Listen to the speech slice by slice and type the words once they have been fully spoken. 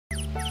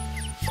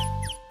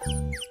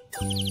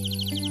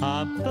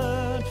A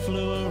bird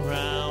flew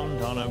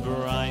around on a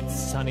bright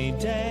sunny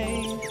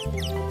day,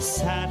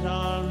 sat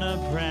on a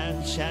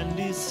branch and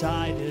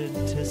decided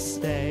to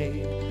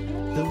stay.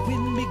 The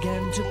wind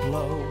began to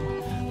blow,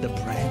 the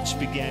branch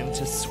began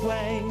to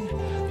sway.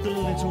 The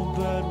little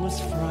bird was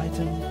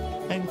frightened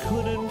and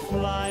couldn't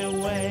fly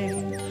away.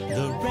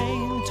 The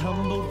rain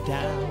tumbled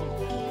down,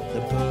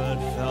 the bird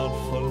felt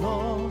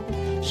forlorn.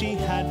 She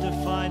had to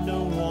find a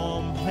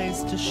warm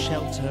place to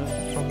shelter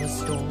from the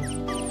storm.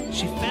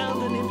 She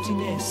found an empty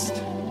nest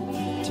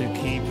to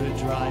keep her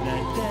dry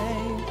that day.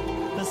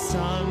 The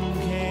sun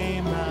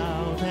came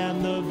out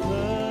and the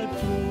bird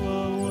flew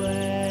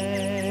away.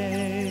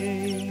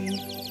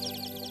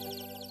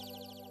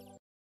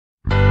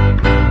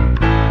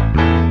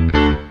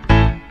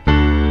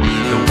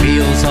 The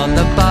wheels on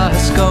the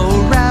bus go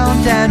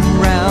round and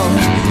round,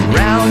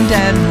 round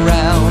and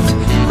round,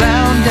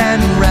 round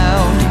and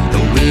round.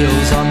 The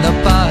wheels on the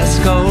bus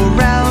go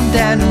round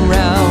and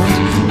round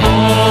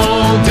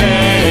all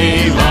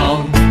day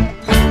long.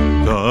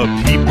 The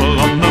people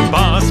on the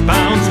bus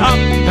bounce up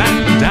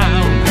and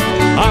down,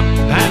 up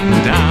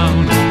and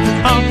down,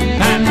 up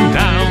and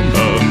down.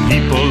 The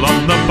people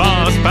on the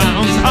bus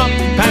bounce up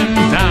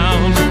and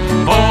down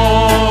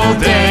all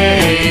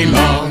day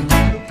long.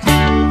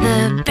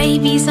 The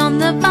babies on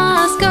the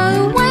bus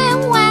go wah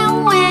wah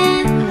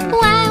wah,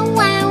 wah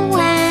wah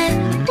wah,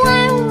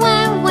 wah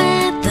wah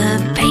wah. The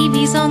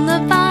babies on the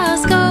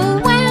bus go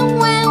wah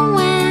wah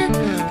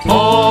wah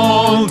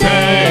all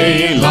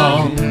day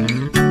long.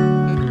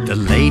 The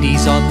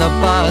ladies on the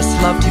bus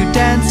love to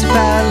dance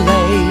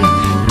ballet,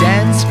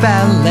 dance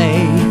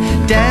ballet,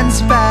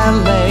 dance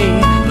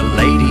ballet. The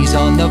ladies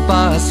on the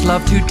bus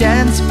love to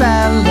dance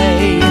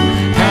ballet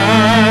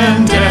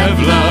and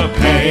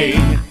développé.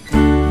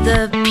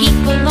 The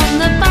people on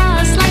the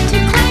bus like to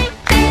clap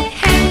their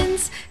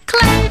hands,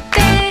 clap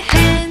their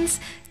hands,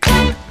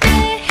 clap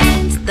their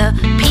hands. The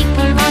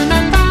people on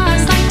the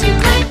bus like to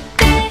clap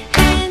their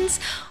hands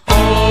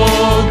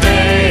all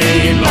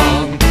day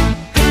long.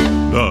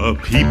 The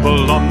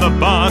people on the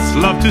bus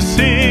love to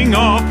sing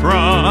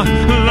opera,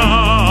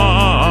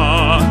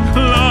 la,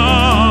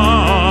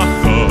 la.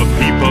 The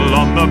people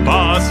on the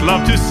bus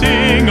love to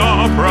sing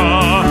opera,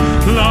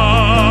 la.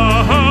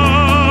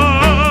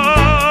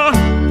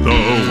 The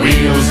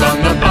wheels on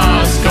the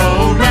bus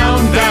go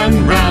round and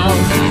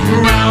round,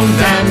 round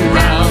and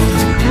round,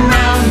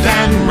 round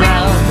and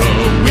round. The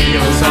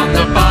wheels on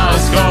the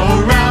bus go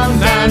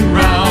round and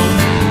round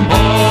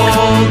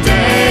all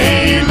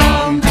day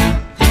long.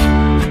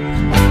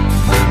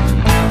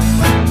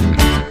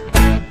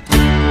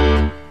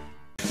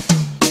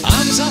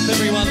 Arms up,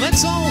 everyone.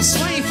 Let's all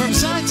sway from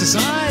side to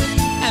side,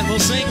 and we'll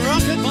sing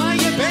 "Rocket by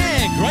Your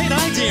Bear." Great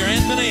idea,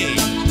 Anthony.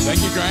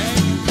 Thank you, Greg.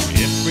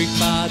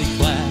 Everybody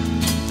clap,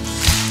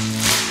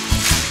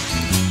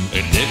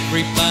 and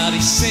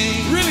everybody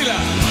sing really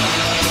loud.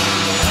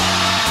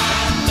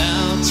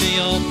 Down to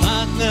your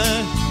partner,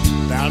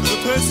 down to the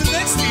person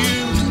next to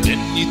you. Then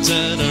you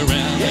turn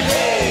around.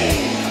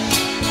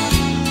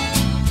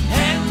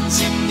 Hands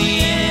in the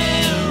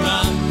air,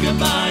 rock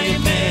by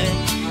your bed.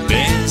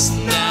 Bear's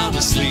now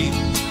asleep.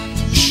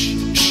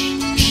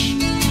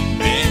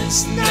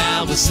 Bear's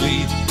now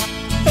asleep.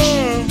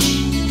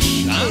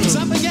 Arms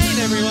up again,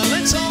 everyone.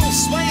 Let's all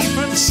sway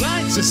from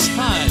side to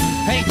side.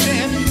 Hey,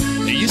 Dan,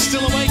 are you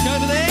still awake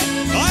over there?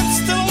 I'm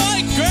still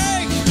awake,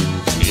 Greg.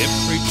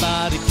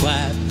 Everybody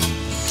clap,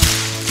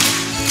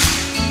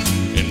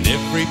 and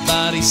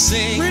everybody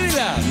sing really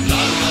loud.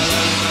 La, la,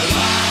 la, la,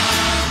 la.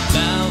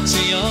 Down to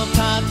your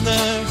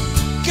partner.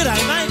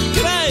 G'day, mate.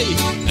 G'day.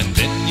 And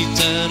then you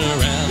turn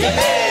around.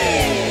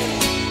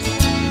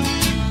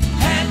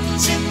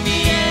 Hands in the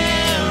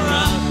air,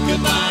 rock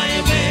by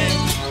your bed.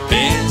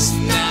 Bear's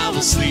now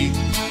asleep.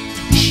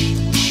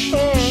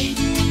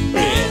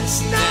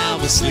 Bear's now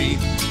asleep.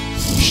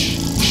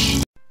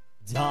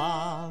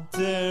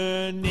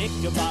 Dr.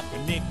 Knickerbocker,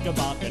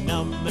 Knickerbocker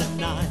number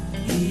 9.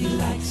 He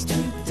likes to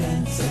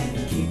dance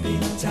and keep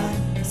in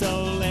time.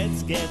 So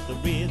let's get the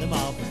rhythm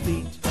of the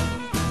feet.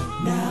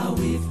 Now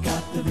we've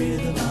got the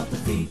rhythm of the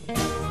feet.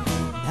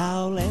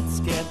 Now let's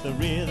get the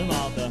rhythm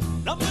of the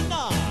number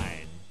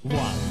 9. 1,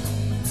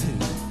 2,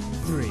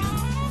 3,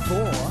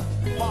 4,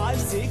 5,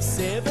 6,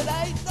 7,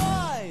 8,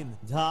 9.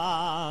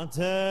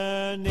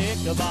 Dr.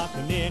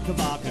 Knickerbocker,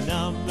 Knickerbocker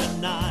number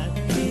 9.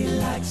 He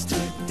likes to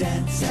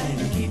dance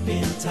and keep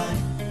in time.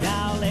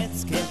 Now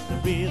let's get the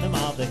rhythm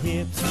of the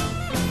hips.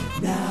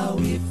 Now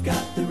we've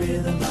got the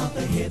rhythm of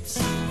the hips.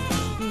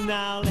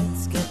 Now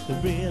let's get the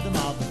rhythm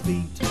of the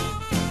feet.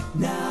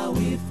 Now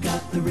we've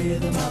got the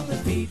rhythm of the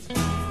feet.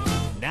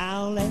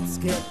 Now let's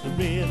get the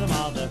rhythm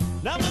of the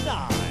number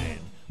 9.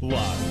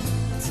 1,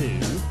 2,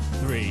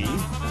 3,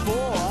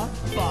 4,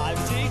 5,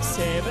 6,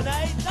 7,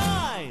 8,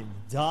 9.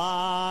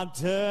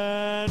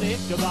 Dr.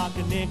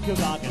 Knickerbocker,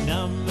 Knickerbocker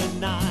number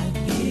 9.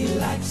 He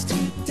likes to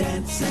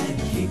dance and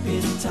keep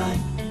in time.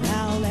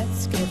 Now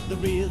let's get the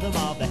rhythm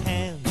of the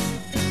hands.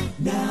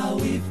 Now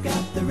we've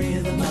got the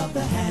rhythm of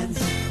the hands.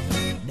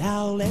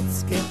 Now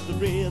let's get the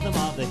rhythm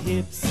of the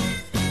hips.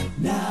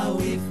 Now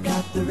we've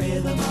got the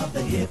rhythm of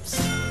the hips.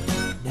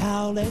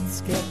 Now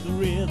let's get the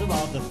rhythm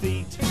of the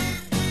feet.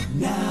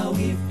 Now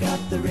we've got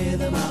the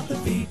rhythm of the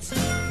feet.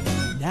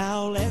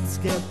 Now let's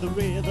get the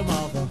rhythm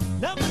of the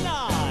number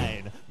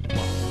 9. 1,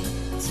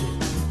 2,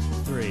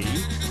 3,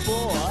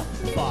 4,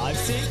 5,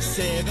 6,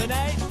 7,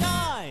 8,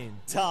 9.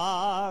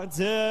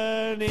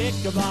 Tartar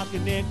Knickerbocker,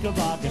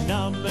 Knickerbocker,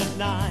 number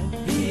 9.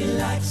 He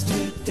likes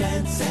to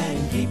dance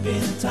and keep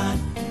in time.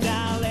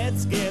 Now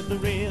let's get the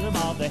rhythm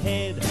of the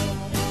head.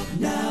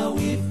 Now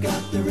we've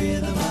got the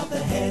rhythm of the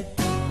head.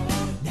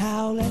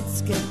 Now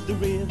let's get the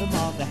rhythm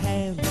of the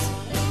hands.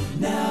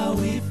 Now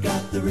we've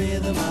got the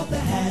rhythm of the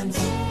hands.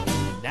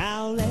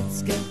 Now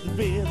let's get the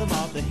rhythm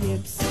of the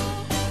hips.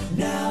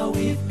 Now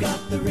we've got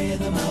the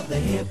rhythm of the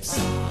hips.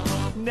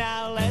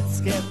 Now let's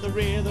get the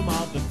rhythm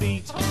of the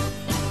feet.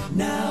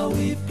 Now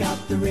we've got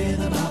the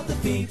rhythm of the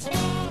feet.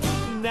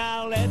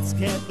 Now let's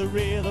get the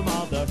rhythm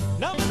of the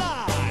number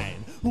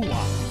 9. 1,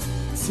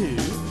 2,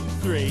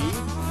 3,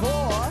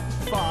 4,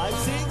 5,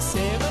 6,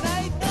 7,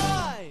 8,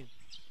 9.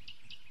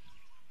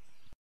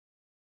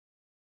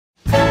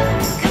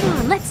 Come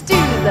on, let's do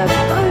the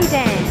bow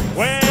dance.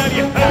 Well,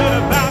 you heard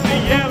about the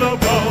yellow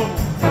bow.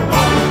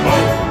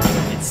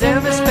 It's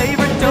Elvis'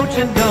 favorite, don't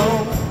you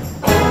know?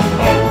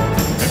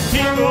 And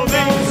people,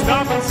 they can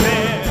stop and say,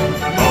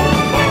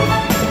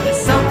 There's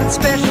something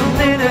special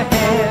in her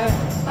hair.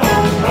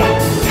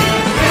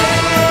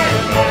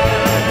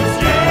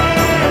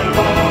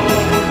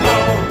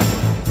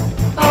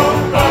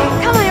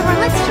 Come on, everyone,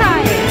 let's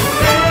try it.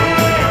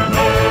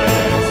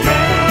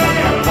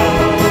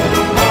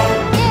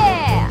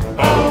 Yeah.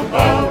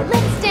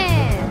 Let's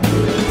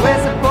dance.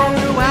 Wears a bow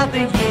throughout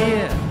the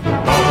year.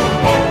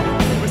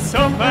 we're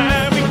so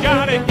glad we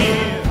got it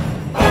here.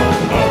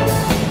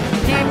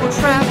 People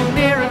travel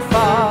near and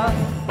far.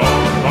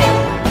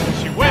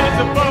 She wears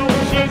a bow,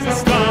 she's a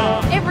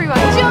star. Everyone,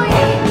 join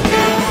in.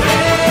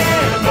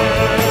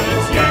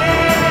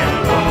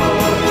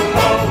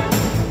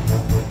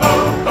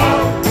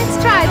 Let's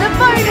try the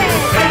bow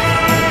dance.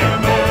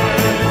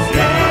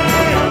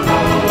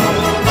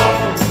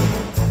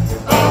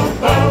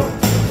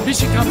 Here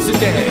she comes to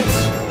dance.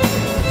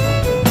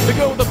 The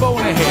girl with the bow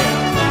in her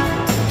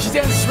hair. She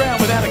dances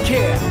around without a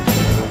care.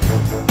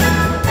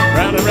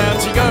 Round and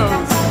round she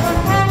goes.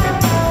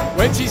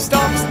 When she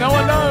stops, no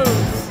one knows.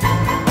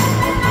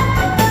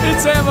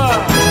 It's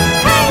Emma.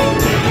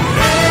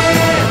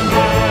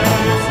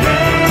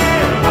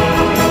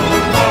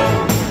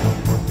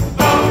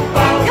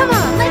 Come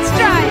on, let's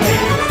try it.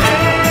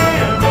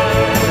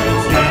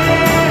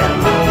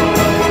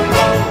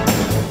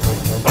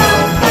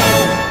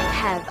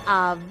 Have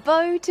a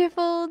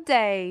beautiful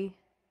day.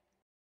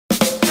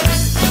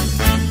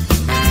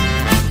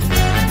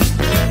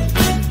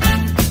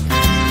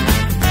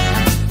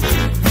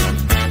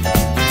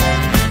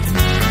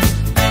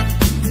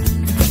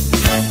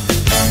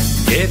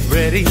 Get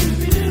ready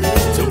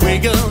to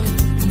wiggle.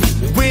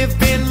 We've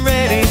been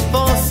ready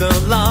for so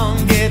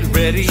long. Get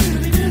ready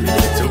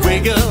to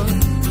wiggle.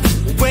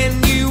 When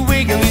you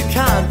wiggle, you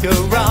can't go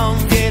wrong.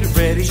 Get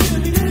ready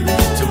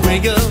to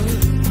wiggle.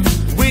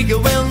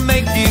 Wiggle will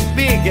make you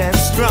big and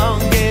strong.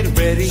 Get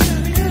ready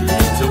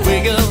to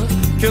wiggle.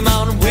 Come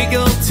on,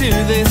 wiggle to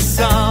this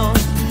song.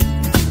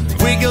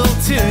 Wiggle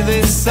to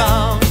this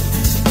song.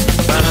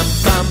 Ba-dum,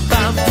 bum,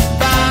 bum,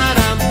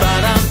 ba-dum,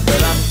 ba-dum,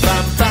 ba-dum,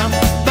 bum, bum.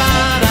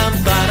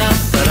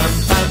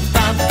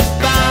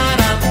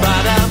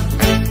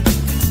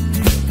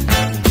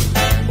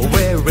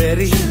 We're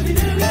ready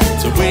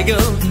to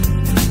wiggle.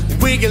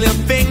 Wiggle your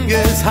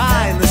fingers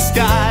high in the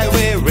sky.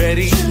 We're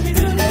ready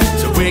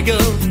to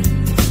wiggle.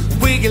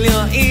 Wiggle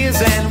your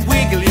ears and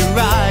wiggle your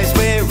eyes.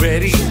 We're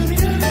ready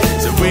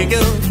to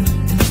wiggle.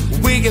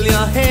 Wiggle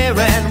your hair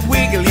and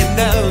wiggle your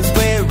nose.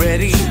 We're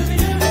ready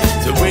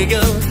to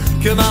wiggle.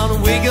 Come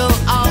on, wiggle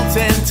all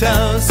 10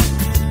 toes.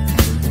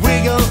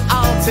 Wiggle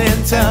all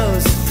 10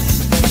 toes.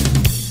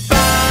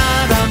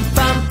 Ba-dum,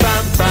 bum,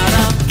 bum,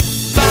 ba-dum.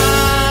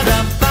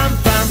 Ba-dum, bum,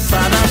 bum,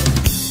 ba-dum.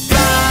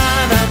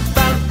 Ba-dum,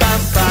 bum,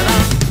 bum,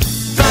 ba-dum.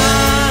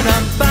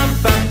 Ba-dum, bum,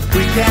 bum.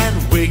 We can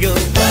wiggle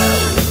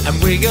and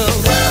wiggle.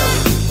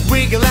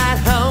 Wiggle at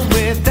home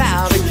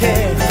without a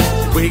care.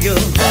 Wiggle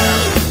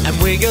and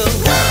wiggle.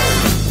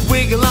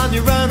 Wiggle on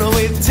your own or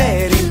with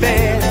teddy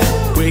bear.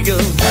 Wiggle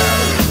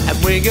and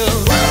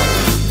wiggle.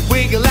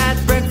 Wiggle at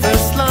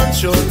breakfast,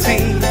 lunch or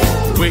tea.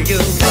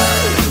 Wiggle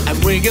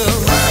and wiggle.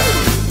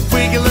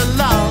 Wiggle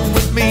along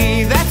with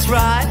me, that's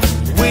right.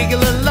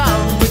 Wiggle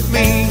along with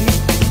me.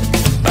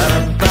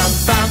 Ba-dum, bum,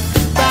 bum,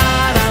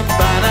 ba-dum,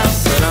 ba-dum,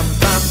 ba-dum,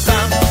 bum,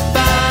 bum,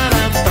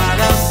 ba-dum,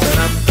 ba-dum,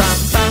 ba-dum, bum,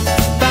 bum,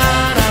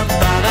 ba-dum,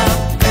 ba-dum.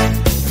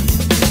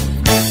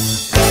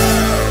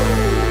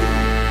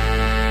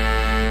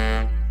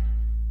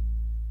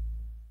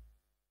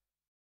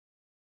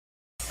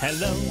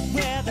 Hello,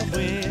 we're the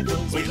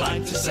Wiggles. We'd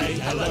like to say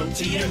hello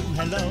to you.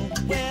 Hello,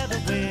 we're the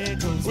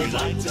Wiggles. We'd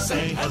like to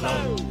say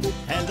hello.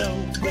 Hello,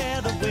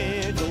 we're the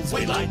Wiggles.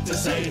 We'd like to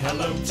say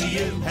hello to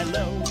you.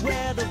 Hello,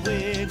 we're the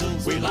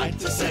Wiggles. We'd like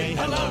to say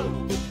hello.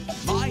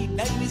 My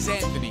name is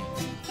Anthony.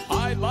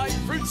 I like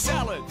fruit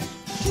salad.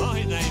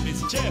 My name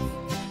is Jeff,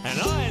 and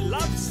I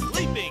love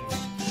sleeping.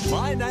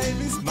 My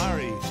name is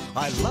Murray.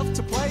 I love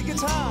to play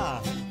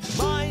guitar.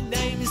 My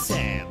name is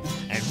Sam,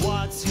 and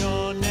what's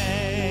your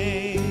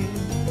name?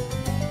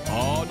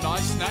 Oh,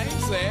 nice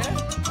names there.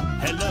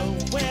 Hello,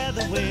 we're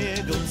the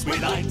Wiggles. We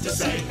like to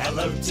say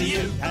hello to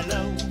you.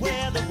 Hello,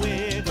 we're the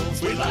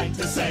Wiggles. We like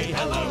to say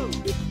hello.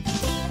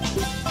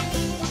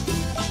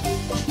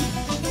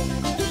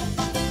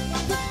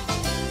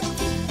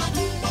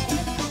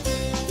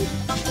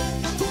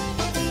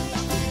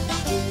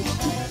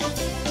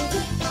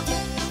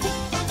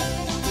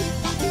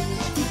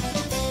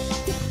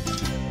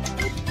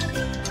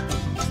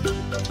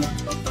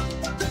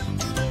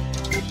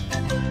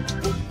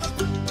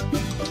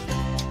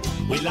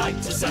 We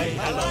like to say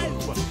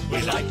hello.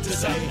 We like to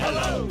say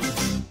hello. Do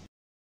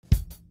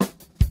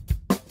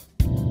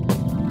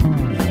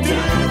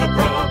the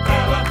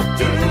propeller,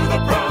 do the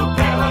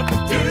propeller,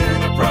 do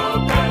the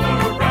propeller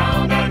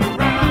around and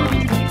around.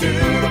 Do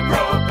the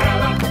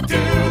propeller,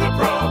 do the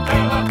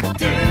propeller,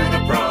 do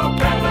the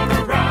propeller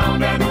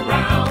around and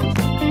around.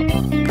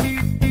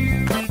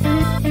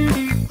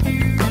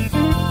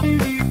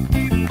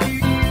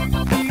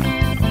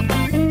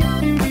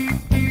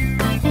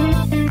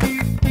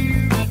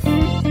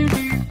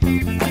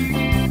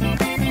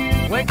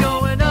 We're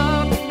going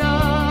up and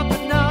up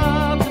and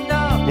up and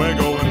up. We're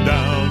going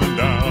down and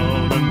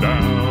down and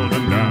down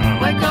and down.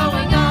 We're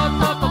going up,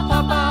 up, up,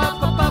 up,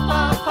 up, up, up,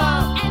 up,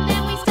 up. And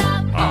then we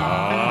stop.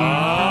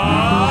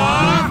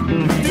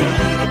 Do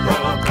the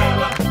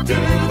propeller, do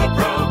the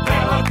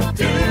propeller,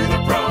 do the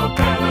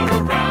propeller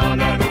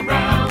around and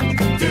around.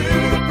 Do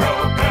the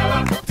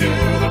propeller, do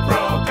the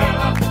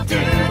propeller, do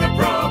the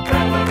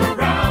propeller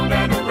around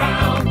and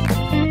around.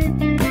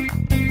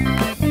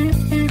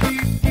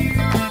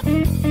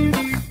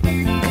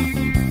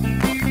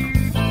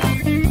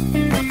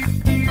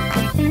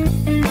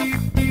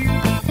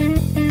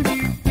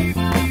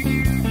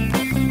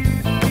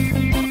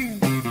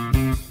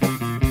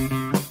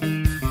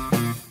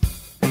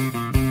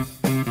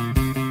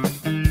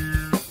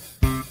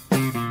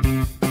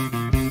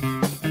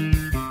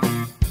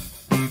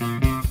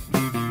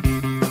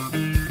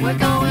 We're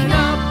going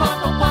up,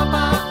 up, up, up,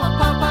 up,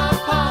 up, up,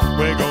 up, up.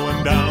 We're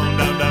going down,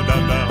 down, down,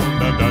 down, down,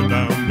 down, down,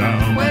 down,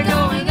 down. We're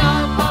going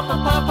up, up,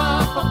 up, up,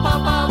 up, up,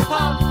 up, up,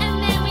 up.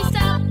 And then we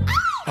stop.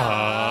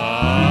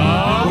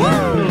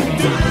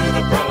 Do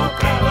the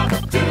propeller,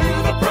 do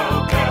the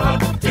propeller,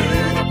 do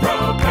the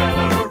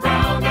propeller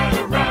around and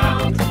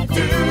around.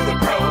 Do the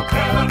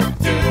propeller,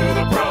 do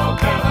the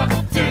propeller,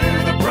 do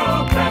the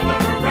propeller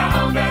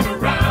around and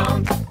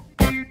around.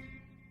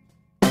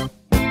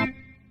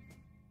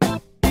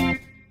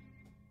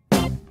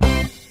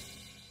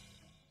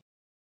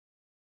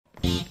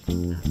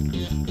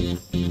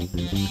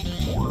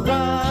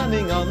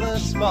 Running on the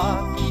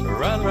spot,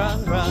 run,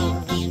 run,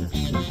 run.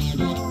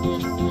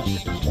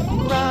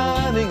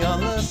 Running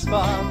on the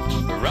spot,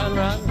 run,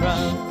 run,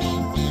 run.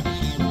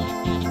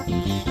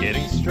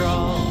 Getting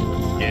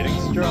strong, getting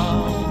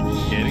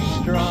strong, getting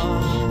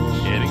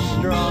strong, getting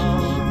strong,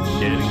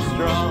 getting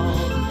strong,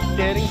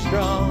 getting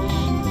strong,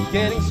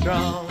 getting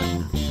strong.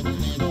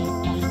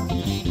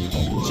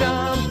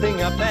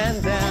 Jumping up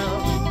and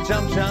down,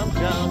 jump, jump,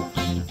 jump.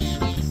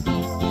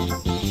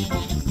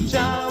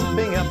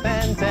 Jumping up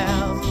and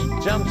down,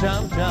 jump,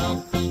 jump,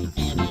 jump.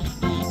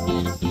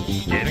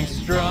 Getting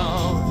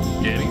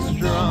strong, getting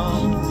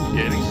strong,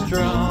 getting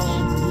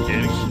strong,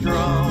 getting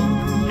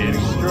strong,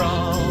 getting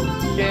strong,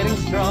 getting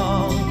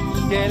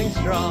strong, getting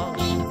strong.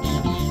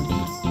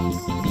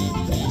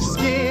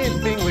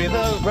 Skipping with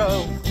a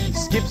rope,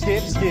 skip,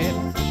 skip, skip.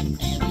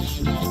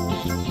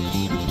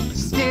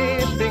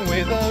 Skipping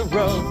with a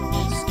rope,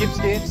 skip,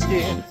 skip,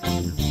 skip.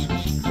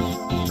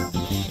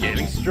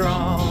 Getting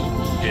strong,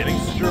 getting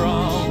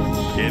strong,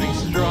 getting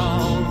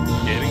strong,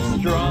 getting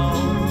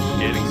strong,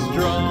 getting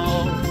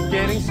strong,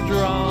 getting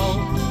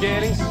strong,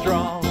 getting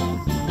strong.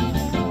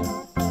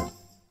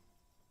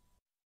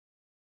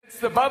 It's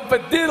the Bump a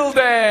Diddle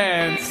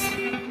Dance.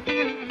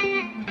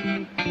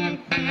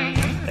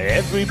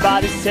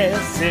 Everybody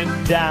says sit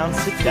down,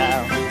 sit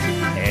down.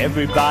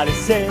 Everybody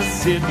says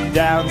sit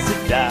down,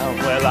 sit down.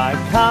 Well, I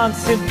can't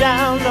sit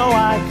down, no,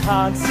 I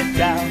can't sit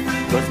down,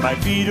 'cause my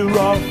feet are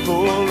all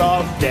full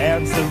of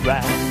dance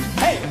around.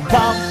 Hey,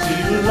 bump,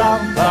 deedle,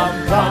 lump,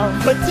 bump,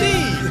 bump, a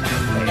tee.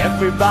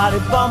 Everybody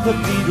bump a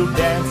deedle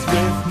dance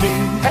with me.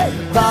 Hey,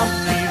 bump,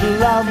 deedle,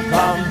 lump,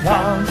 bump,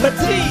 bump, a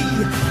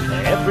tee.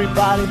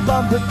 Everybody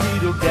bump a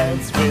deedle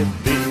dance with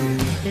me.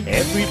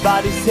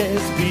 Everybody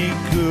says be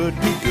good,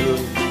 be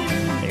good.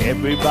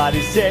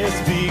 Everybody says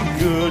be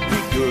good,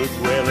 be good.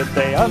 Well, if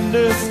they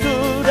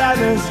understood, I'm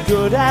as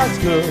good as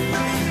good.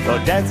 For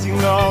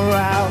dancing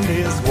around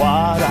is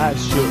what I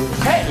should.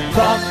 Hey,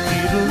 bump,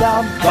 deedle,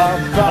 lump,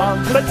 bump,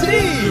 bump, a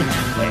tee.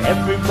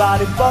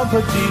 Everybody bump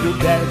a deedle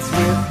dance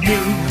with me.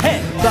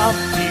 Hey, bump,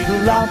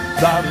 deedle, lump,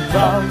 bump,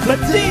 bump, a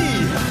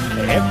tee.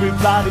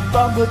 Everybody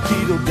bump a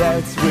deedle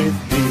dance with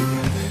me.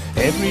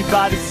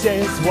 Everybody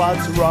says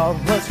what's wrong,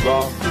 what's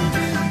wrong.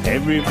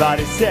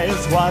 Everybody says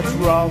what's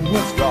wrong,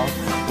 what's wrong.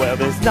 Well,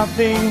 there's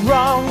nothing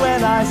wrong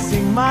when I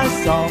sing my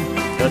song,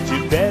 but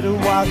you better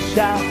watch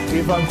out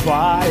if I'm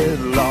quiet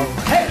long.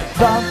 Hey!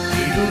 Bump,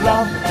 deedle,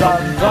 lump,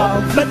 bump,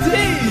 bump,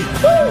 Matee!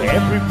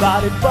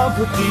 Everybody bump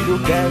a deedle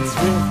dance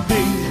with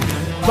me.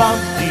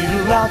 Bump,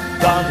 deedle, lump,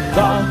 bump,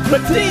 bump,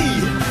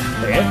 Matee!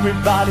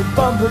 Everybody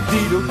bump a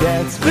deedle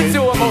dance with me. Let's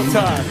do it one more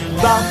time.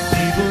 Bump,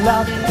 deedle,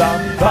 lump,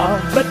 bump,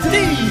 bump,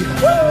 Matee!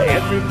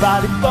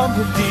 Everybody bump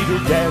a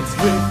deedle dance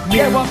with me.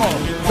 Yeah, one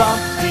more. Bump,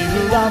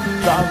 deedle, lump,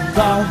 bump,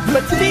 bump,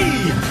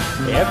 Matee!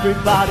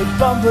 Everybody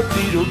bump a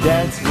deedle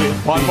dance with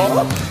me. One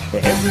more.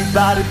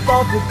 Everybody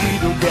bump a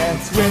deedle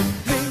dance with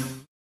me.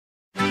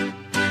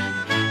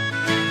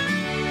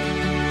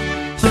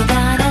 You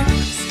gotta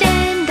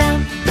stand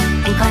up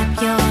and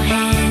clap your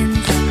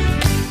hands.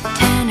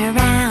 Turn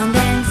around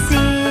and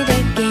sit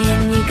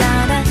again. You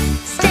gotta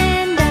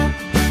stand up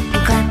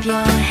and clap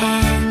your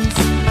hands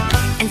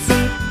and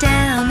sit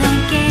down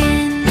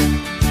again.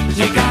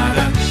 You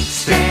gotta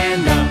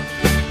stand up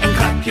and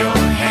clap your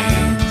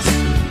hands.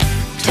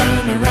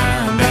 Turn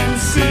around and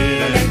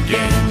sit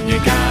again. You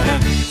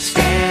gotta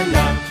stand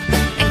up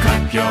and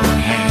clap your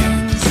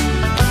hands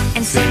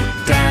and sit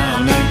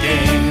down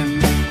again.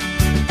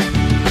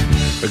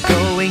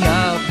 Going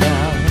up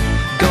now,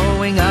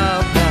 going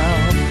up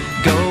now,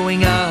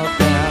 going up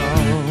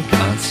now,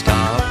 can't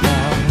stop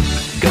now.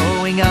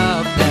 Going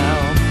up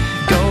now,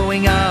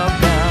 going up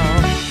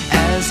now,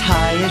 as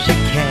high as you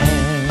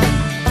can.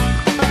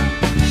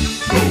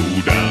 Go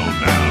down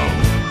now,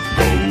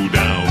 go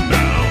down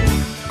now,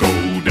 go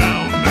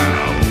down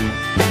now.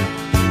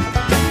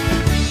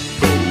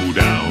 Go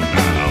down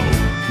now,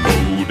 go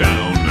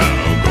down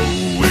now,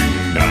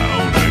 going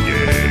down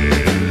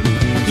again.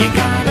 You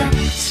gotta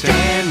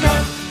stand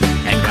up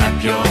and clap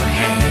your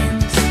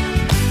hands.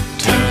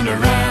 Turn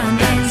around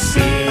and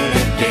sit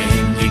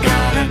again. You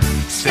gotta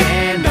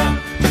stand up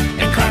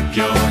and clap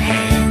your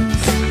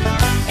hands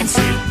and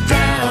sit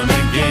down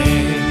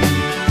again.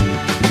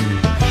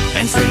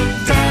 And sit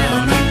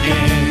down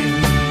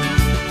again.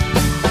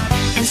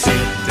 And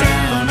sit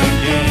down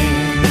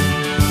again.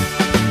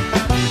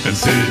 And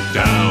sit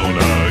down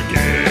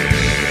again.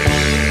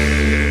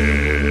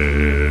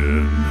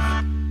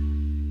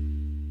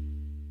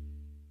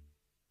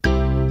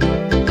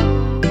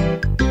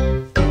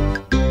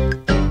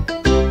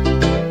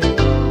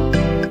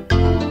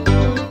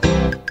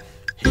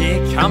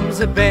 Here comes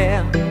a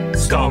bear,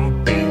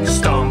 Stomping,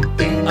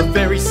 stomping, a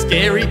very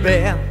scary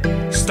bear,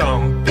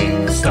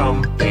 stomping,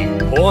 stomping,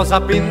 paws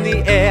up in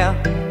the air,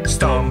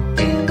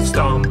 stomping,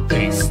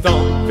 stomping,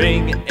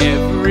 stomping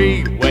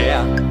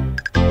everywhere.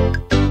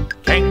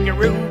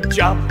 Kangaroo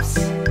jumps,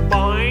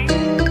 boing,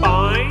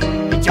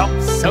 boing. He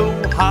jumps so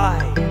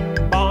high,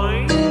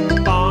 boing,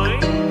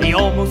 boing. He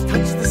almost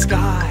touched the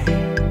sky,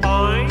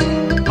 boing,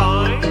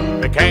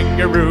 boing. The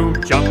kangaroo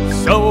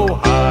jumps so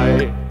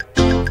high.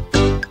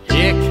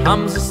 Here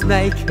comes a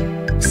snake,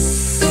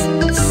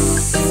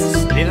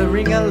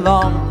 slithering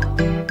along.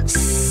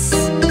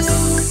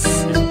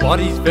 His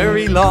body's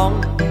very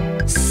long.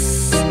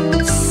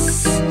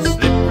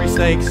 Slippery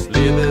snake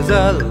slithers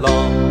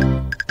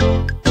along.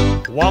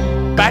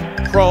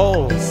 Wombat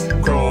crawls,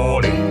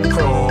 crawling,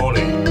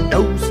 crawling,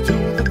 nose to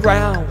the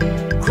ground.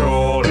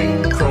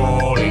 crawling,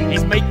 crawling,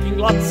 He's making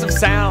lots of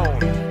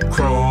sound,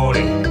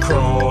 crawling,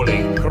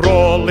 crawling,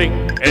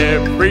 crawling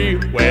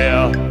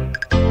everywhere.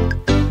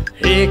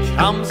 Here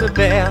comes a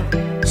bear,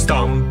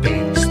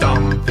 stomping,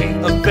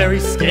 stomping, a very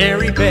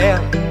scary bear,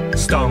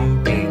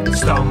 stomping,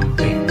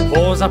 stomping,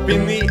 paws up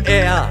in the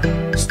air,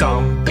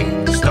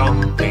 stomping,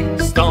 stomping,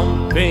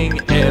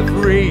 stomping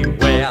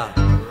everywhere.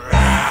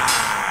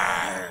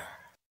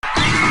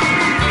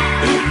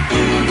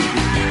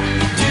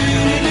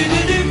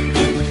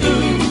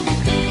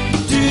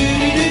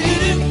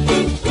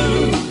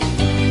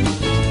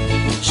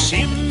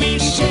 Shimmie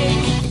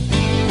shake,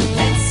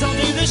 let's all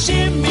do the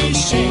shimmy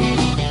shake.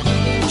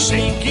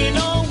 Shaking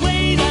all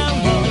way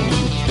down low,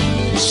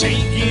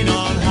 shaking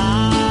on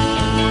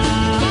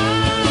high.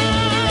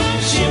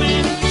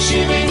 Shimmy,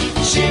 shimmy,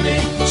 shimmy,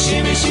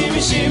 shimmy,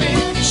 shimmy, shimmy,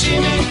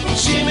 shimmy,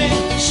 shimmy,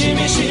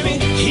 shimmy, shimmy.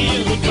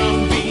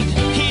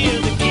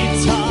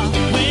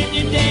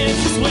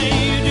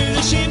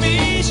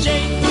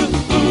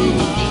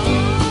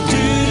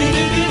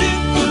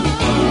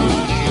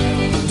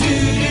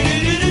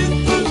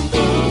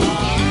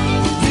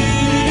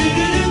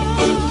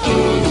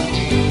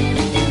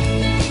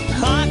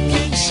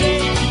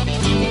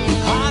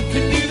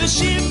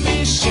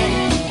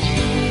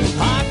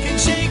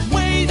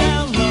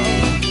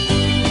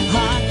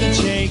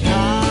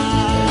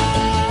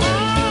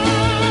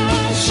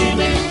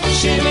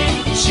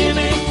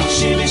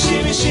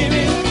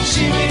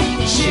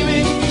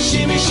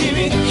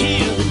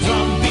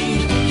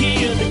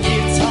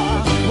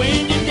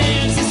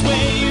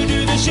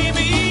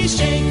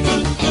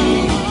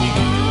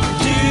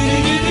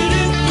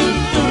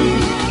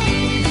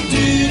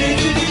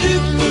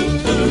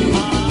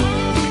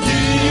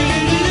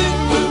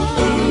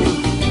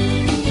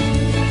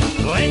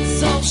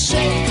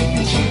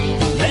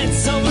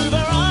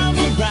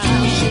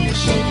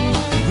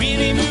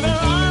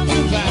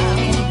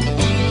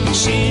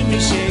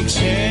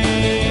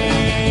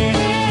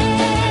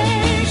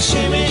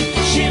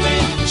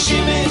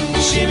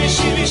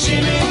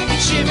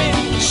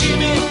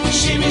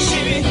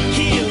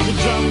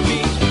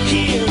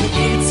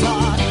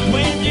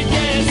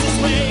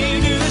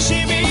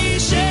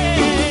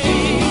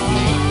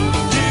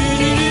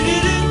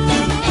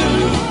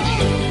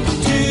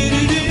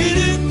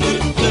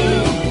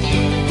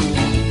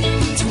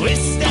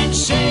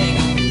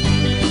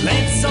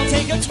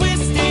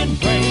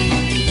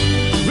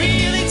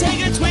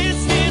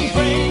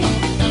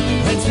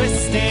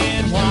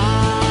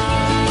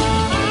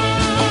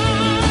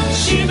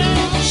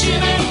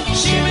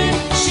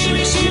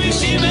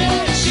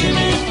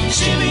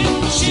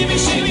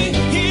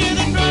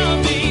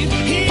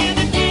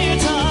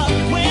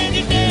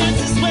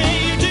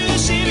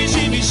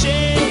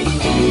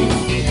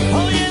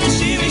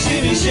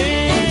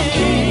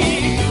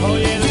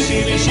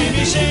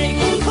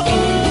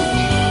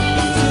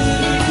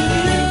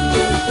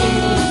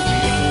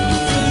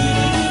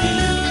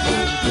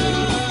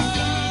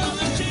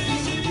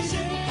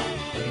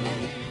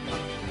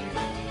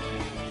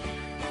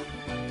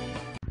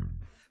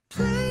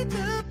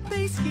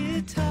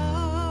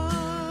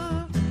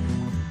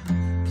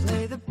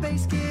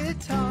 bass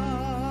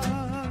guitar.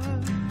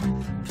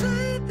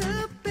 Play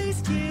the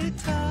bass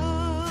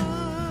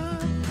guitar.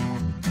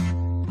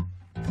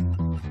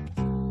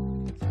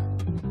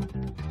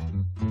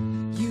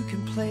 You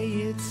can play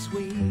it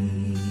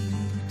sweet.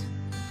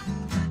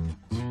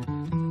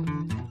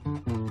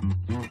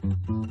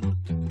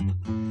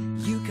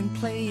 You can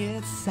play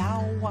it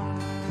sour.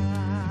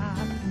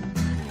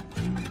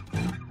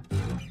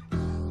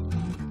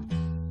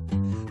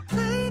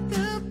 Play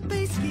the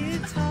bass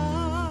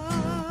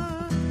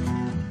guitar.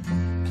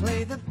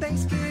 Play the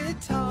bass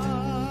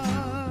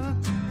guitar.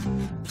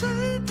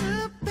 Play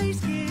the bass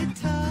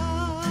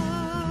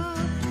guitar.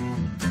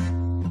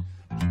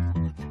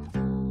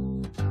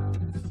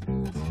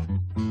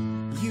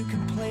 You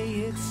can play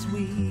it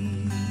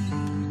sweet.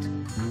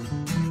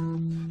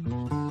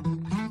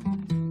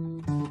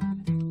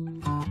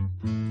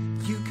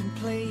 You can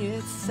play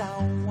it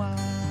sour.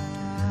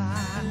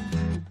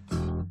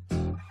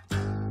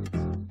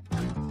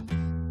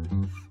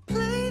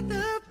 Play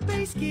the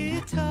bass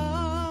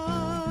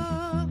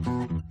guitar.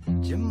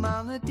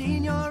 Jamala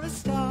Dean, you're a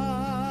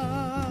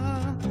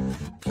star.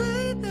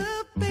 Play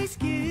the bass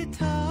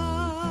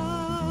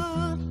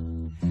guitar.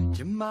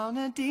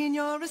 Jamala Dean,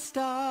 you're a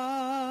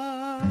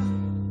star.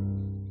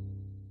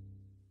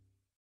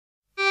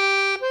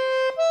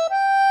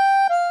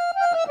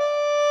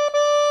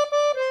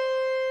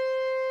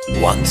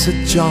 Once a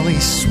jolly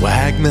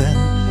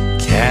swagman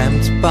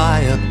camped by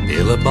a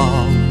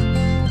billabong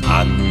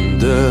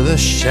under the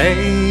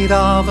shade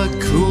of a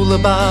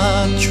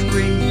coolabah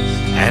tree,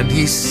 and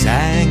he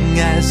sang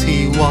as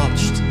he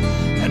watched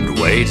and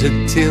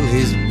waited till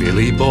his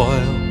billy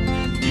boiled.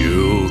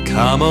 You'll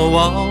come a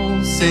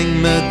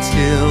waltzing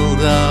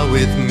Matilda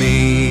with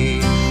me.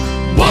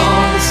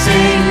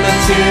 Waltzing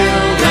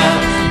Matilda,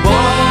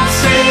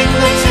 waltzing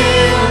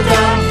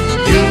Matilda,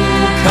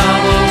 you'll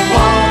come a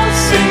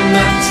waltzing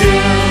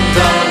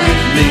Matilda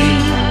with me.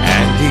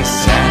 And he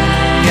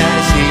sang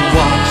as he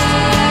watched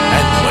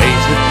and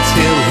waited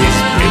till his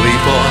billy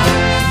boiled.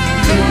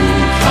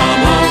 You'll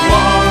come a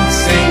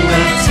waltzing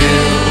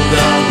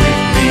Matilda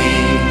with me.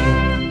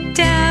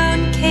 Down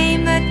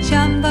came the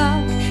jumbo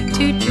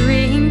to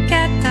drink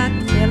at that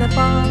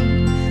billabong.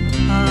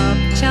 Up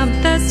jumped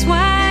the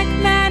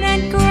swagman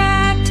and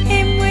grabbed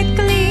him with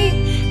glee,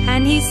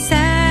 and he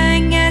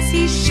sang as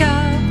he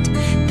shoved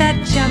that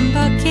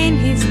jumbuck in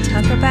his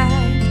tucker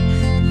bag.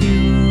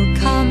 You'll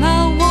come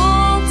a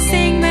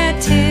waltzing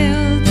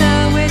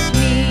Matilda with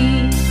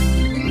me.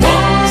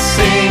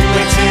 Waltzing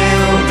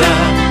Matilda,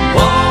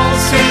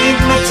 waltzing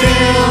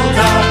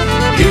Matilda,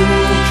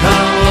 you'll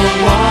come a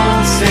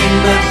waltzing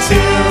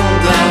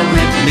Matilda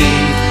with me.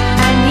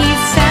 And he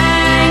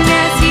sang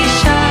as he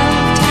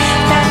shoved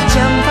that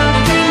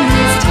jumbuck in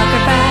his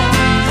tucker bag.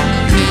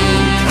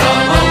 You'll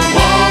come a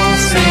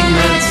waltzing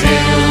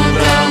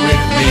Matilda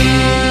with me.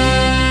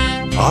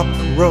 Up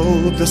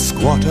rode the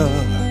squatter,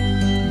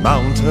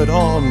 mounted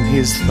on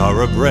his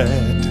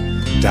thoroughbred.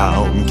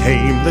 Down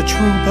came the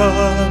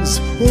troopers,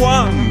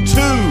 1,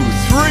 2,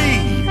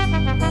 3.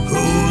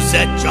 Who's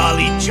that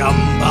jolly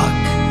jumbuck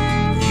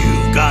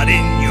you've got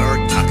in your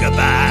tucker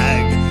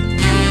bag?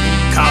 You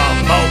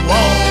come a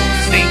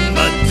waltzing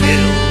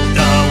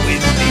Matilda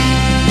with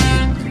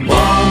me.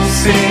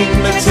 Waltzing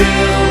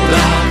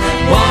Matilda,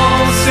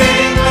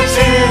 waltzing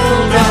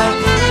Matilda,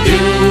 you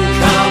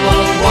come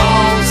a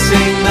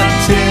waltzing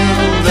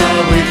Matilda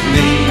with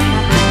me.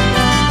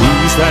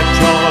 Who's that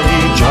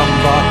jolly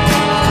jumbuck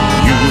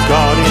you've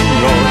got in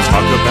your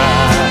tucker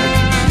bag?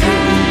 You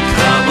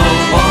come a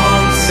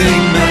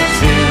waltzing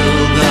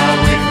Matilda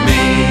with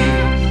me.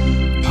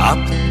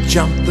 Up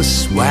jumped the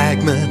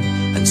swagman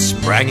and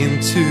sprang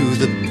into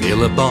the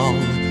billabong.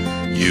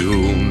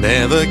 You'll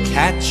never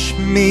catch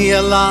me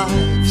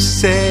alive,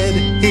 said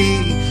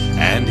he,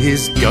 and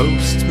his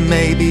ghost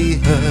may be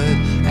heard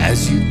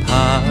as you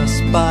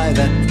pass by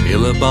that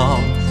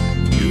billabong.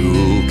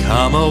 You'll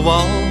come a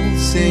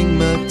waltzing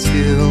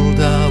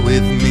Matilda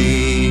with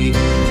me.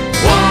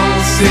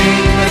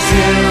 Waltzing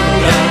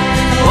Matilda,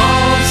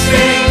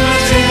 waltzing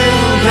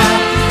Matilda,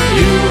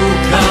 you'll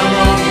come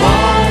a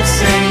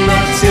waltzing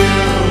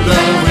Matilda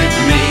with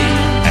me.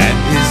 And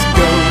his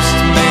ghost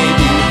may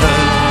be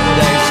heard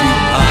as you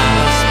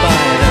pass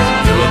by that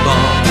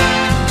billabong.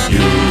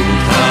 You'll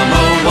come a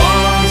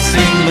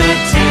waltzing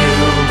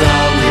Matilda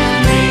with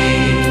me.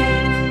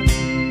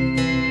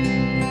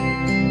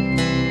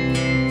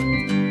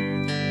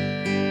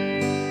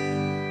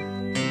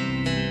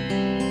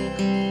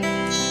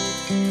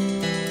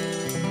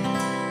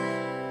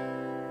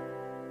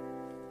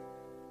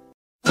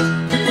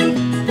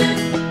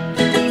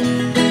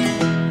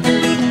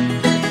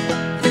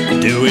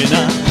 Doing a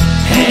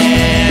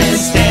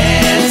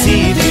handstand,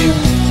 see do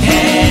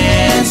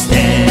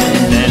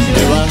handstand, and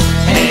do a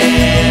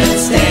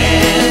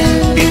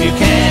handstand. If you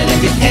can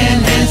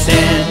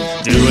handstand.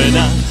 Doing a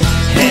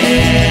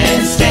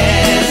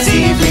handstand,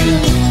 see do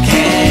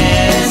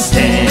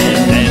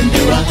handstand, and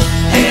do a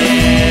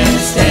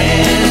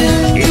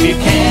handstand. If you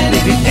can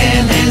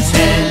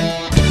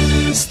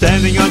handstand.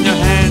 Standing on your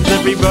hands,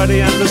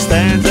 everybody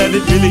understands that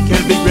it really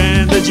can be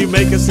grand as you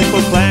make a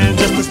simple plan,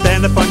 just to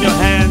stand up on your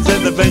hands,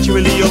 and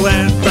eventually you'll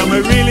land from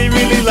a really,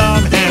 really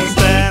long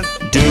handstand.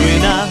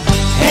 Doing a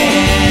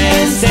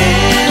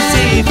handstand,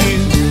 see if you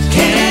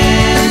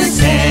can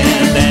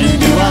stand,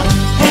 and do a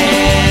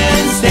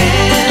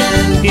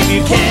handstand, if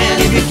you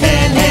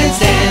can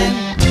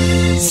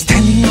handstand.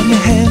 Standing on your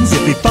hands,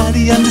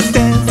 everybody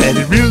understands that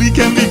it really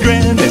can be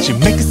grand, as you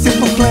make a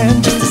simple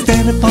plan, just to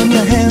stand up on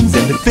your hands,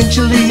 and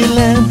eventually you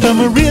land from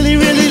a really,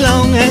 really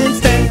long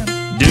handstand.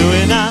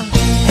 Doing a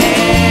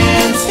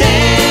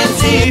handstand,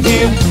 see if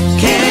you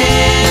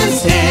can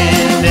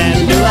stand,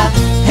 and do a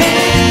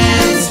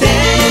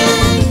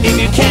handstand, if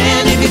you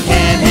can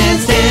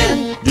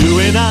handstand.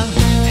 Doing a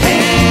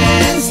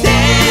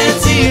handstand,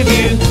 see if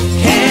you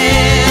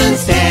can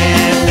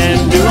stand,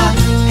 and do a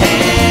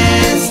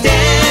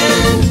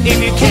handstand, if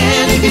you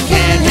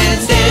can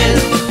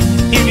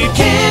handstand, if you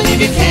can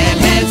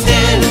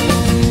handstand,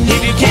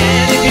 if you can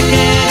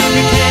handstand.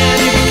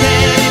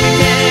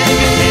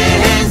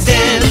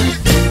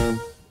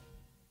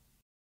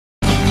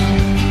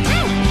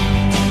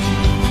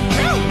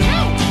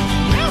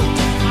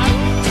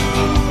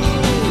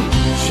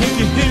 Shake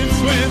your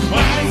hips with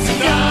wax and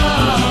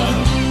dog.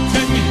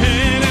 Turn your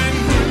head and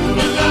move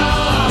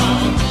along.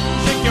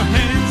 Shake your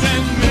hands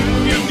and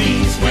move your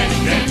knees when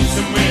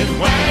dancing with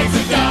wax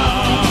and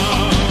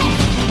dog.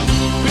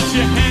 Put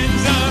your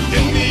hands up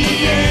in the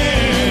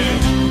air,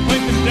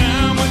 point them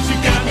down once you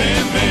got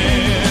them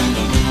there.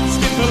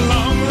 Skip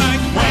along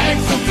like wax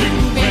will do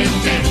when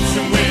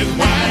dancing with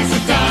wax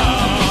and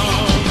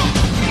dog.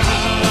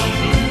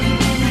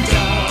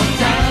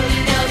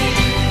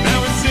 Now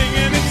we're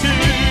singing it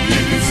too.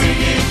 You can sing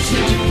it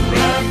too.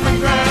 Rough and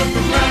rough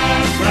and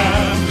rough,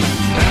 rough.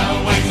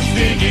 Now wax is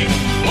digging.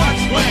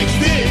 Watch wax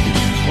dig.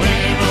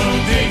 We're all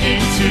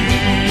digging too.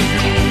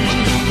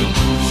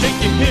 Shake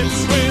your hips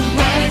with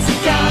wax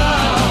and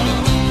dog.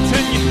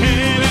 Turn your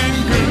head and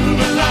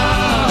groove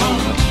along.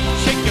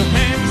 Shake your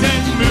hands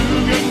and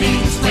move your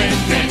knees when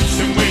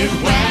dancing with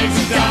wax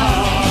and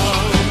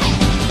dog.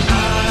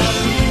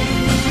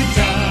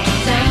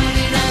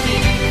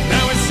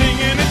 Now we're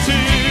singing it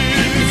too.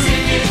 You can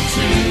sing it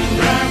too.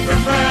 Rough,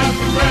 rough, rough,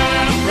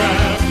 rough,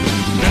 rough.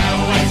 Now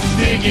wax is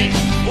digging.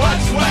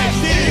 Watch wax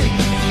dig.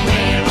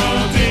 We're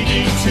all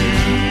digging too.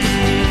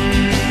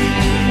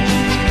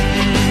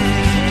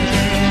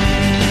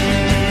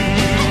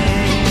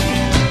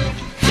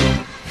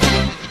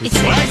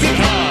 It's wax and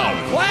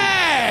dog.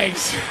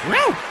 Wags.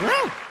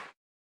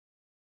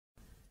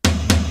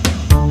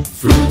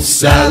 Fruit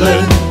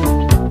salad,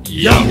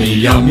 yummy,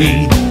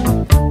 yummy.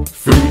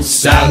 Fruit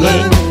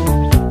salad,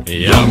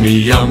 yummy,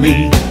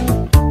 yummy.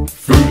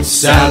 Fruit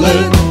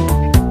salad,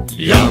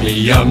 yummy,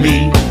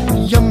 yummy.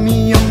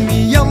 Yummy,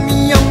 yummy,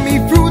 yummy,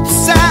 yummy fruit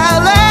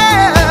salad.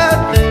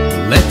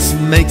 Let's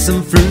make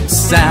some fruit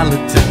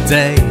salad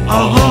today.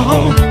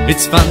 Oh,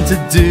 It's fun to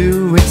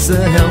do, it's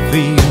a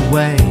healthy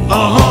way.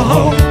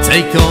 oh,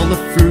 Take all the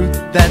fruit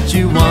that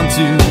you want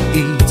to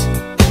eat.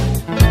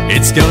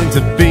 It's going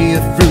to be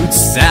a fruit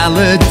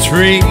salad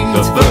treat.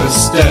 the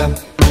first step,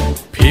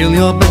 Peel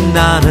your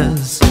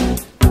bananas,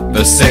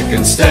 the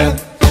second step,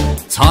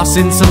 toss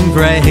in some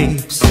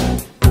grapes,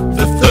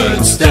 the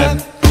third step,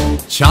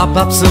 chop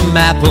up some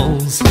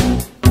apples,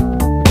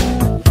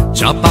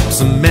 chop up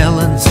some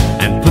melons,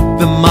 and put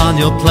them on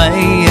your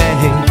plate.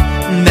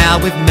 Now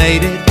we've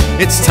made it,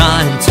 it's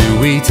time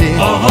to eat it.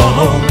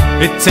 oh,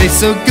 It tastes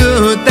so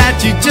good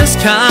that you just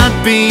can't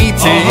beat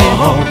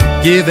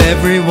it. Give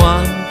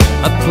everyone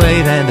a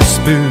plate and a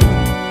spoon.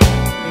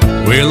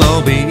 We'll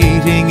all be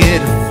eating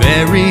it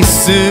very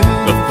soon.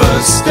 the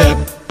first step,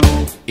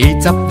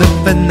 Eat up the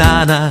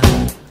banana,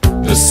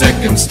 the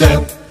second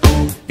step,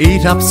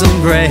 eat up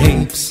some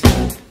grapes,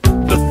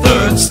 the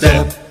third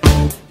step,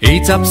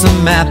 eat up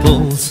some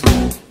apples,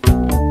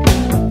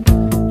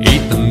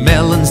 eat the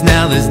melons.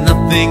 Now there's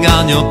nothing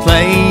on your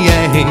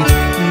plate.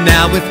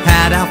 Now we've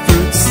had our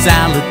fruit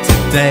salad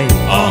today.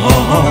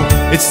 oh,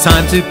 It's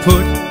time to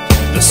put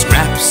the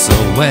scraps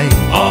away.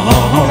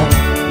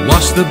 oh,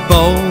 Wash the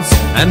bowls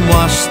and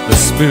wash the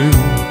spoon.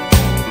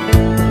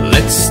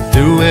 Let's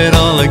do it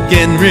all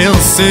again real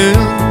soon.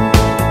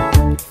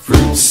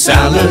 fruit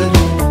salad,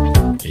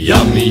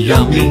 yummy,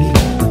 yummy.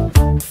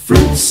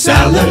 Fruit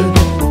salad,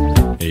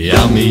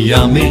 yummy,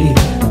 yummy.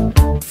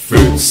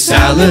 Fruit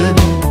salad,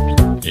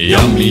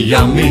 yummy,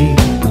 yummy.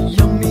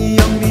 Yummy,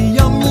 yummy,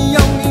 yummy,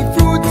 yummy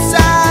fruit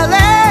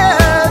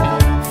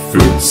salad.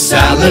 Fruit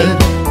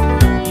salad,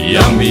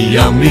 yummy,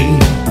 yummy.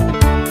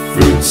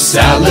 Fruit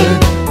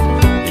salad,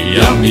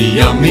 yummy,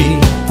 yummy.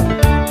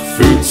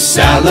 Fruit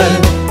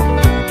salad,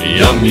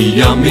 yummy,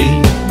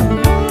 yummy.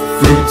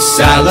 Fruit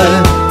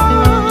salad,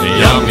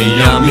 yummy,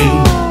 yummy.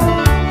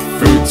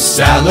 Fruit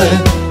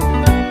salad,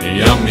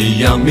 yummy,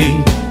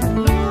 yummy.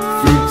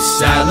 Fruit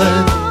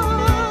salad,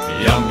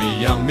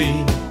 yummy,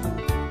 yummy.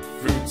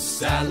 Fruit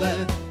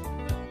salad,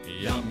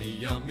 yummy,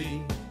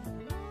 yummy.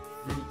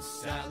 Fruit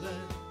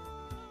salad,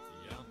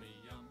 yummy,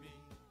 yummy.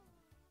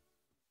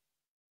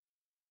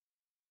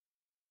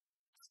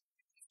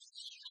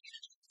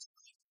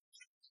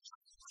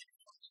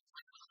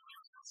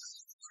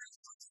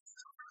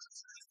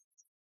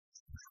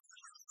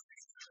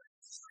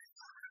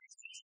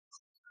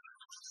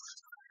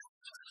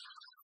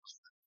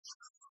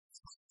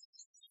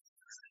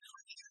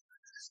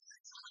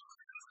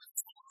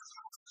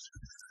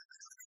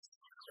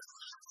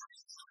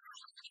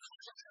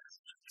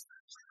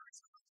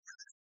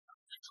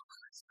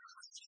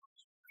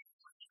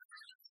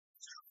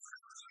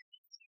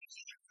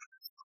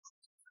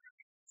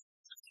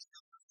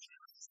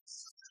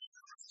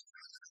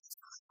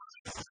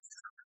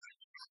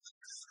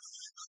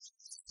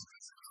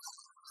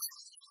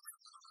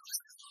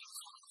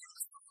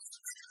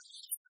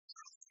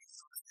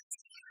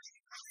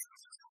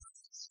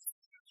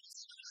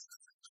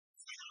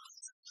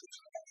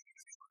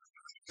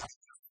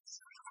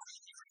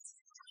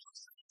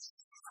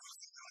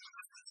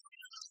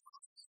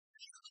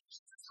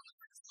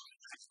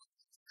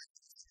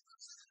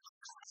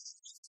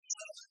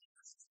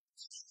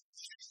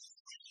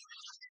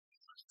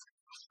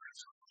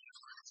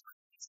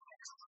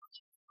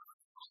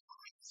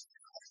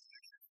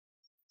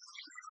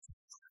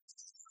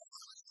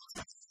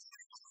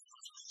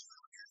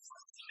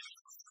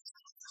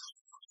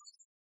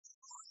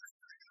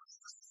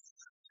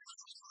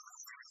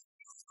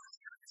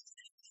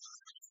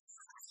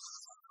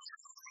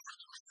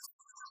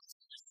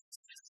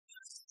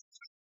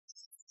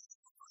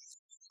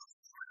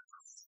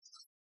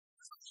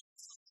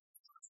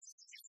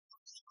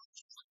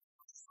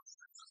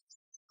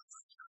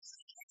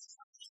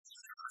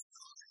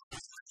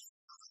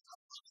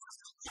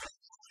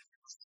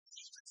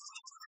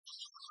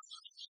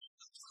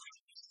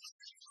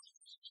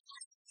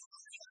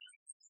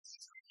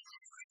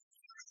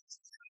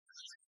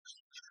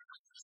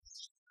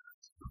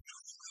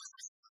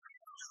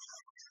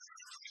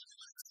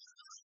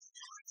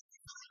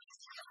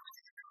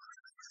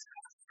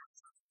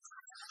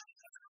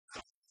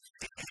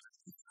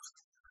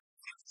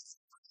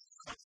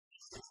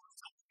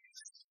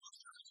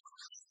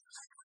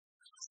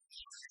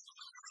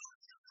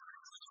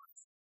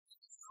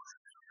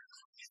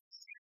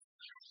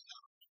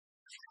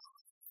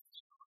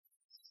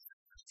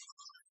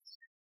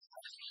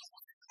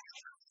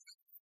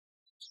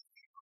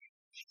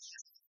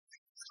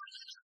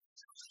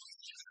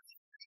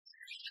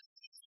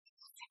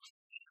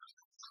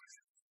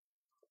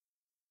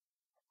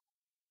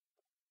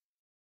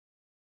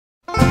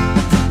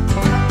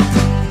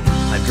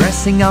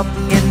 dressing up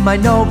in my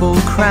noble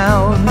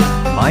crown,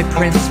 my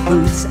prince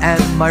boots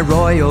and my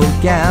royal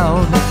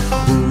gown.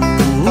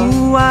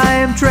 Ooh, I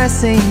am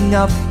dressing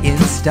up in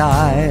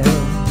style.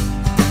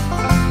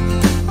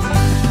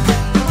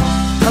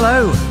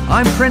 Hello,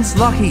 I'm Prince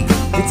Lachy.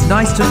 It's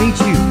nice to meet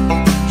you.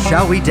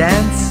 Shall we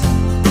dance?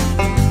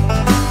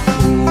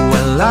 Ooh,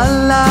 la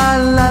la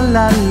la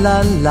la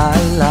la la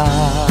la.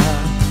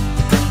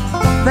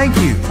 Thank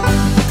you.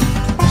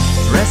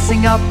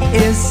 Dressing up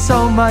is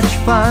so much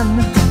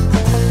fun.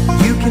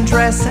 You can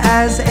dress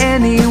as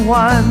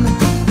anyone.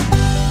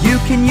 You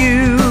can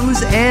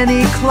use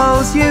any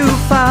clothes you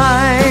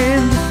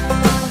find.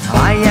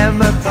 I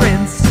am a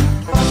prince.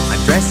 I'm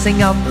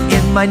dressing up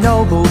in my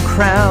noble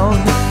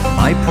crown,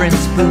 my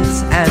prince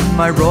boots and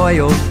my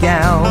royal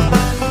gown.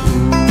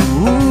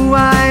 Ooh,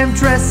 I am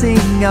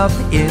dressing up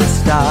in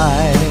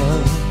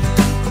style.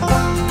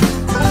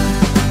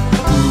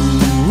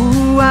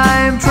 Ooh,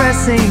 I am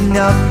dressing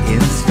up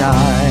in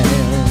style.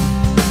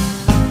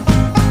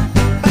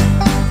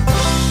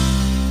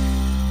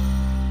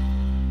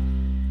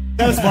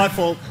 That was my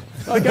fault.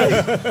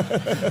 Okay.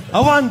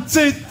 A 1,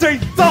 2, 3,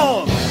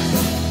 4.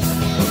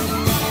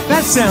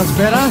 That sounds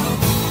better.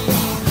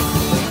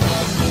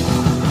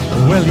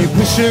 Well, you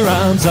push your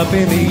arms up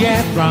in the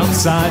air from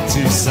side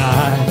to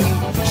side.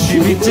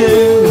 Shimmy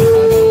do.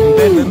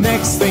 Then the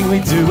next thing we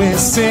do is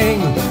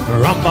sing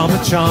Romp on the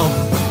chomp,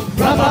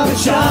 Romp on the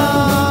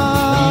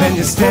chomp. And then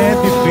you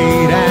stamp your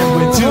feet and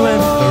we're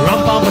doing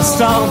Romp on the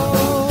stomp,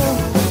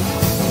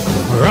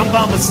 Romp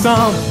on the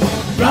stomp,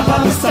 Romp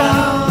on the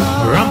stomp.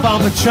 Romp on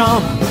the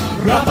chomp,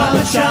 Romp on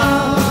the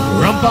chomp,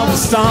 Romp on the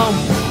stomp,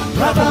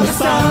 Romp on the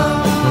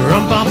stomp,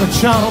 Romp on the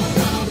chomp,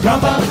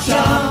 Romp on the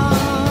chomp.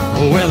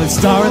 Well, it's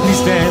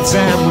Dorothy's dance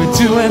and we're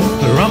doing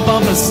the Romp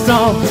on the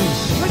stomp.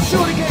 Let's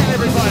do it again,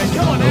 everybody.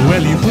 Come on now.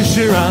 Well, you push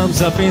your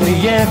arms up in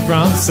the air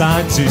from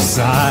side to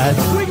side.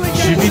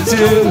 Shimmy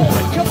do.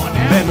 Come on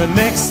now. Then the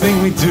next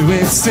thing we do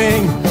is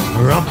sing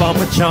Romp on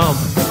the chomp,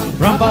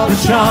 Romp on the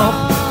chomp.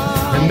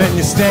 And then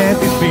you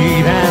stamp your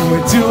feet and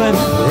we're doing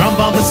Romp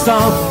on the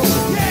stomp,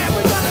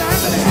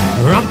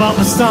 Romp on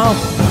the stomp,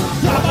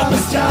 Romp on the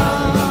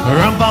stomp,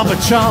 Romp on the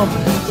chomp,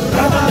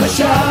 Romp on the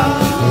chomp,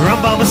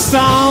 Romp on the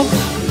stomp,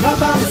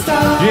 Romp on the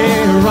stomp.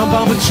 Yeah, Romp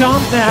on the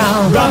chomp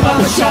now, Romp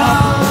on the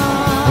chomp.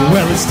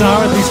 Well, it's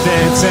Dorothy's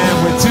dance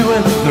and we're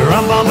doing the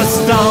Romp on the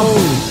stomp.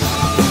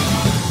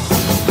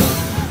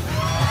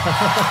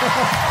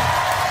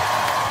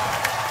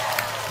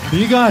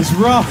 You guys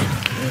rock.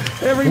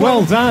 Everyone.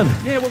 Well done.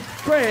 Yeah, well,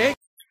 Greg.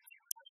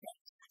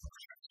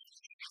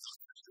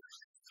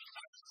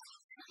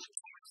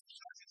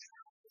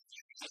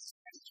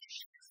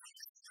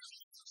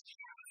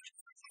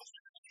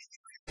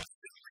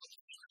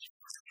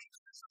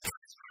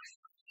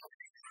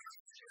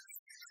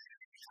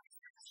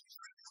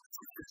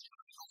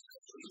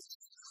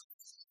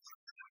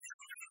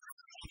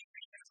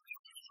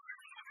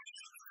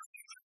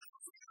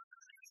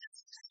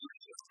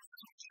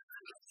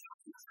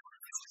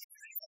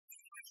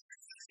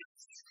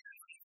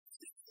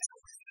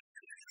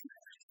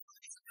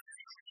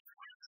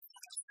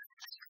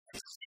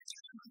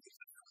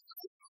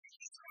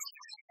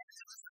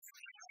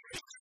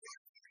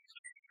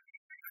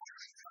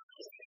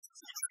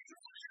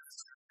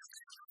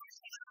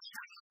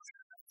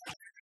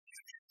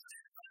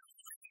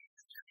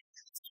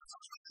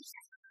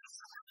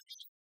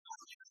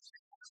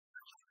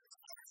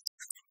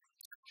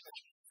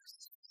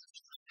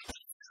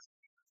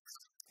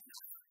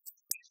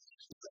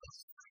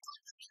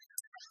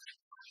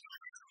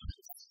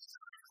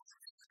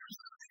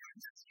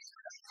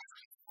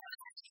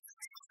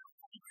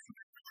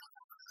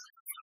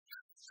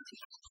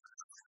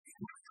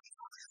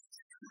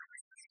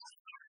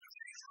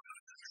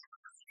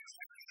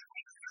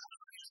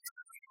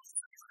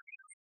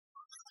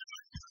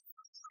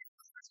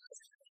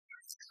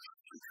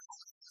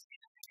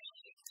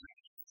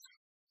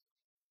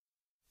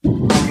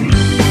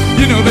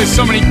 You know, there's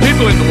so many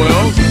people in the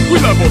world. We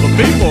love all the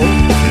people.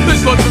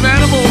 There's lots of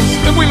animals,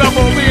 and we love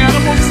all the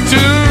animals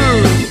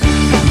too.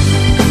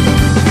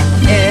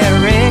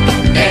 Eric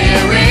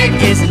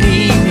isn't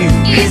emu,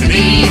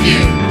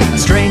 a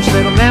strange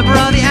little member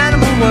of the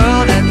animal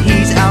world, and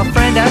he's our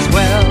friend as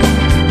well.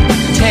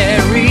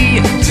 Terry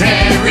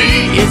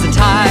is a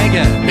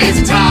tiger,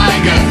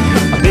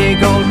 a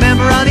big old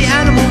member of the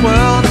animal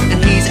world,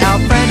 and he's our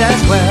friend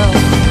as well.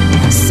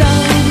 So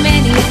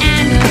many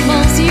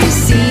animals you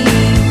see,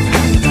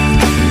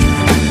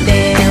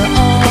 they're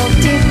all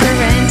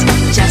different,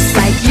 just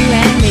like you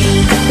and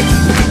me.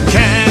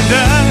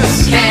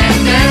 Candace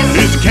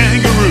is a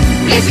kangaroo,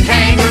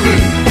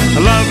 a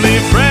lovely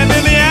friend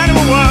in the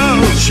animal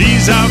world.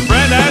 She's our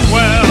friend as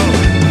well.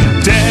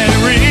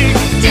 Derek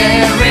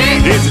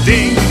is a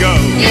dingo,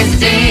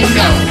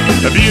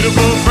 a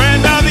beautiful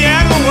friend of the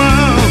animal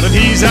world, and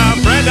he's our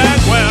friend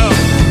as well.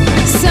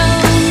 So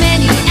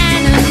many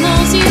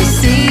animals you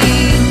see,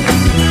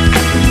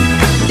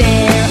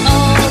 they're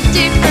all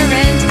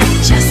different,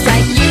 just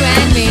like you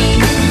and me.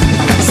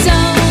 So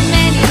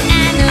many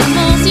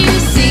animals you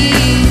see,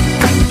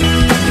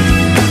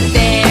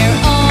 they're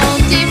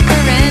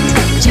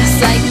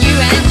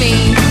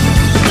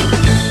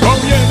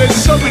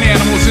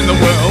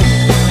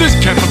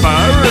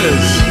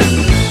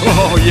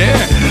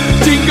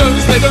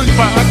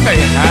Say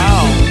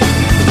how.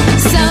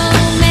 So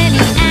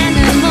many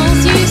animals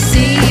you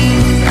see.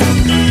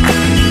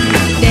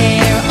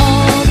 They're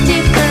all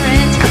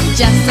different,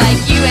 just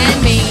like you and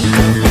me.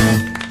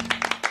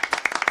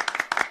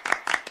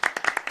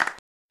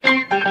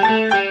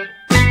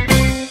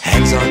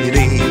 Hands on your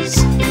knees,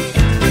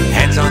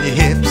 hands on your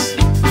hips,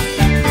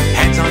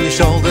 hands on your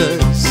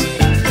shoulders,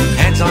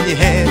 hands on your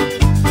head.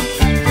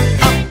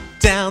 Up,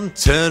 down,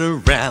 turn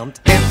around,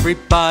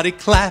 everybody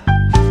clap.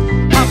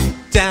 Up,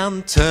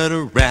 down, turn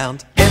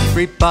around,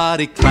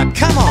 everybody clap.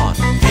 Come on!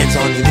 Hands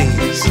on your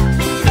knees,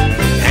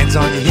 hands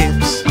on your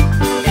hips,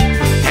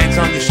 hands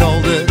on your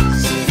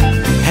shoulders,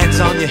 hands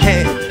on your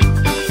head.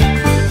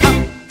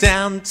 Up,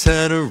 down,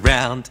 turn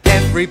around,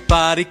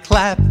 everybody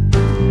clap.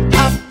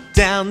 Up,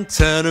 down,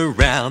 turn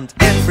around,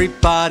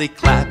 everybody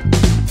clap.